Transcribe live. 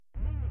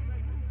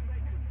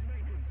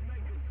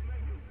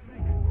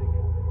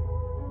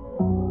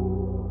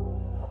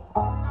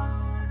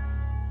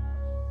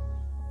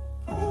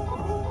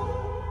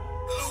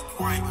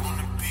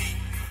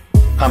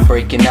I'm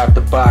breaking out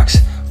the box,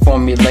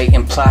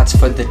 formulating plots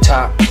for the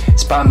top.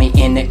 Spot me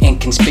in the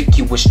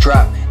inconspicuous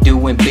drop,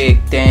 doing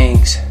big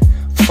things.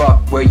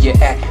 Fuck where you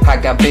at, I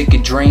got bigger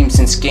dreams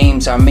and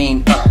schemes. I'm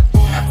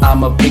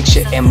a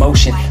picture in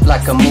motion,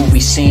 like a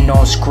movie scene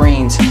on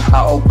screens.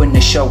 I open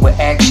the show with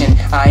action,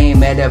 I ain't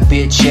met a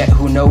bitch yet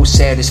who knows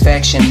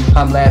satisfaction.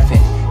 I'm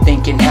laughing,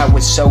 thinking how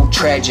it's so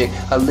tragic.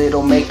 A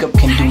little makeup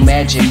can do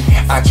magic.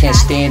 I can't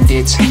stand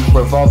it,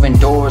 revolving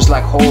doors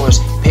like whores.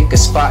 Pick a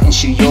spot and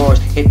shoot yours,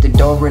 hit the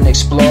door and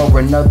explore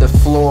another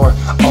floor,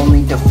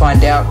 only to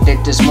find out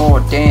that there's more.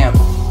 Damn,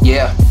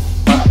 yeah,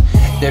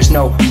 there's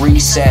no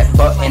reset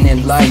button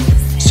in life,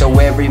 so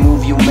every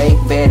move you make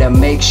better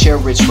make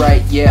sure it's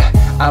right. Yeah,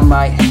 I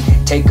might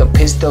take a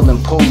pistol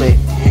and pull it,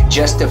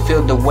 just to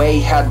feel the way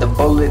how the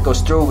bullet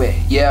goes through it.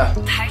 Yeah.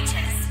 Purchase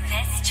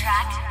this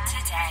track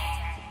today.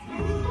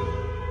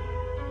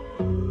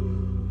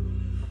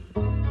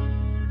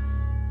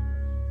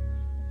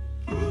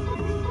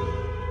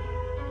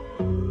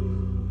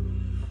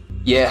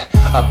 Yeah,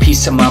 a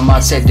piece of my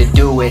mind said to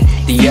do it,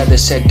 the other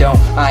said don't.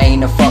 I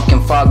ain't a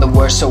fucking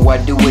follower, so I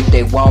do what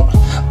they won't.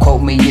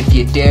 Quote me if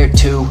you dare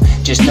to,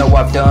 just know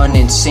I've done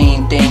and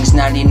seen things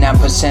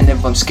 99%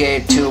 of them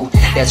scared to.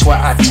 That's why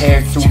I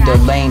tear through the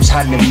lames,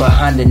 hiding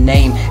behind the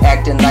name,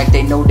 acting like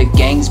they know the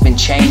gang's been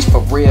changed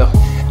for real.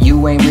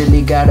 You ain't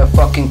really got a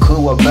fucking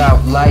clue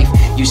about life.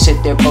 You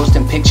sit there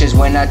posting pictures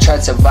when I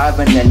tried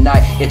surviving the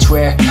night. It's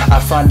rare,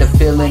 I find a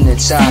feeling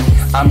inside.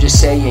 I'm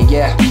just saying,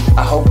 yeah,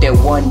 I hope that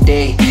one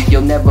day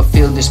you'll never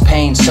feel this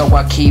pain. So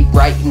I keep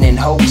writing in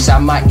hopes I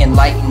might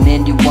enlighten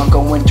anyone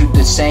going through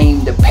the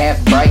same. The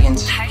path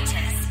brightens. Purchase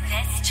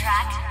this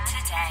track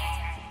today.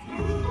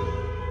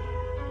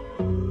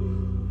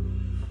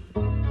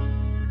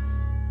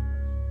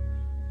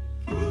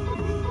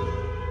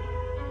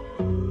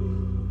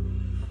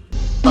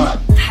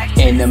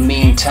 In the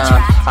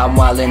meantime, I'm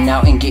wildin'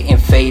 out and getting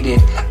faded.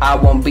 I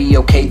won't be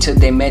okay till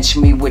they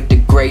mention me with the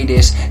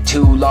greatest.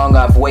 Too long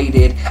I've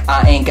waited,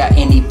 I ain't got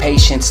any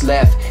patience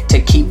left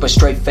to keep a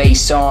straight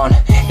face on.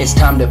 It's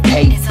time to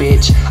pay,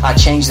 bitch. I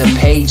change the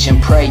page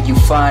and pray you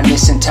find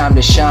this in time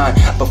to shine,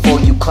 before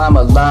you climb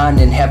a line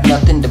and have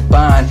nothing to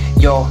bind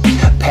your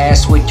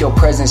past with your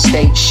present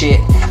state. Shit,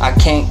 I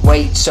can't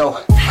wait,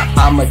 so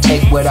I'ma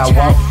take what I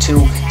want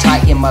to,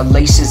 tighten my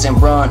laces and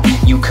run.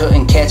 You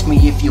couldn't catch me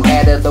if you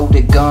had a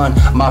loaded gun.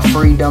 My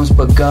freedom's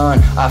begun,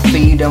 I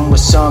feed them with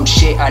some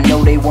shit I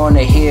know they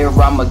wanna hear.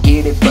 I'ma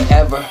get it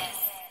forever.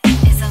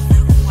 Is a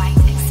Luke White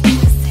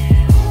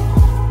exclusive.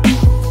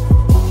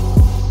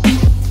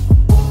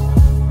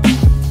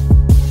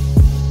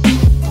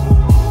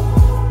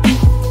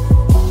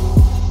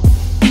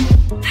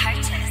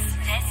 Purchase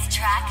this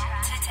track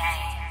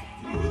today.